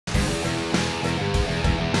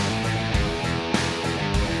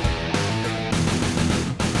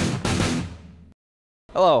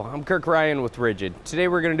Hello, I'm Kirk Ryan with RIDGID. Today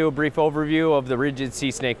we're going to do a brief overview of the RIDGID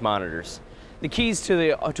SeeSnake monitors. The keys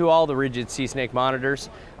to all the RIDGID SeeSnake monitors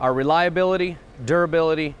are reliability,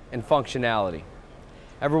 durability, and functionality.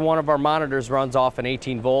 Every one of our monitors runs off an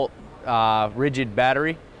 18-volt RIDGID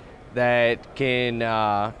battery that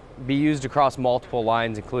can be used across multiple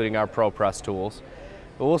lines, including our ProPress tools.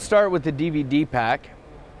 But we'll start with the DVD pack.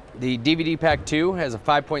 The DVD pack 2 has a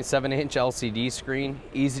 5.7-inch LCD screen,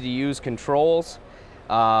 easy-to-use controls,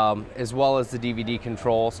 as well as the DVD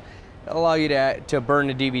controls that allow you to burn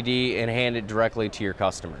a DVD and hand it directly to your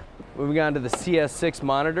customer. Moving on to the CS6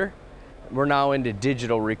 monitor, we're now into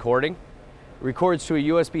digital recording. It records to a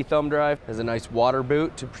USB thumb drive, has a nice water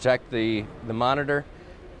boot to protect the monitor.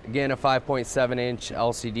 Again, a 5.7-inch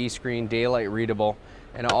LCD screen, daylight readable,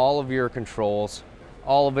 and all of your controls,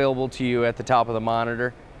 all available to you at the top of the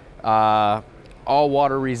monitor. All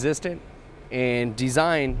water resistant and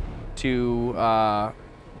designed to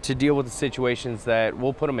deal with the situations that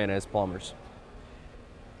we'll put them in as plumbers.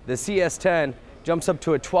 The CS10 jumps up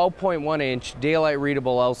to a 12.1-inch daylight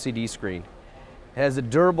readable LCD screen. It has a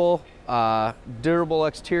durable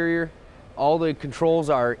exterior. All the controls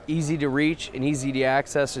are easy to reach and easy to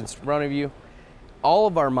access in front of you. All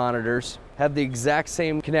of our monitors have the exact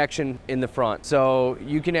same connection in the front. So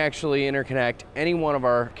you can actually interconnect any one of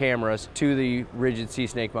our cameras to the RIDGID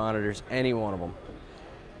SeeSnake monitors, any one of them.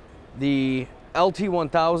 The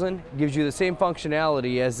LT1000 gives you the same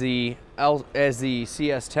functionality as the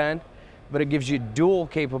CS10, but it gives you dual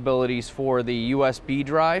capabilities for the USB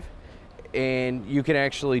drive, and you can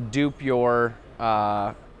actually dupe your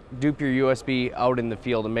USB out in the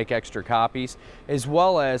field and make extra copies, as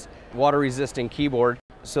well as water-resistant keyboard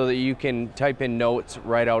so that you can type in notes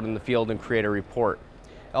right out in the field and create a report.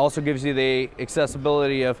 It also gives you the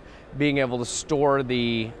accessibility of being able to store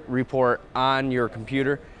the report on your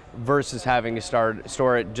computer versus having to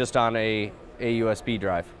store it just on a USB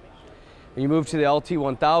drive. When you move to the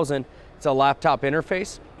LT1000, it's a laptop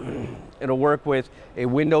interface. It'll work with a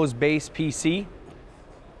Windows-based PC.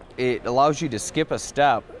 It allows you to skip a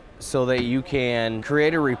step so that you can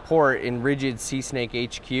create a report in RIDGID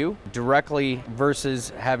SeeSnake HQ directly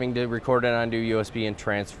versus having to record it onto USB and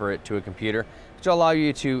transfer it to a computer, which will allow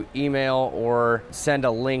you to email or send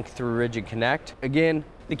a link through RIDGID Connect. Again,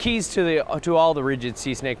 the keys to all the RIDGID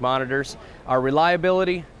SeeSnake monitors are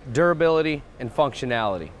reliability, durability, and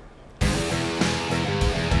functionality.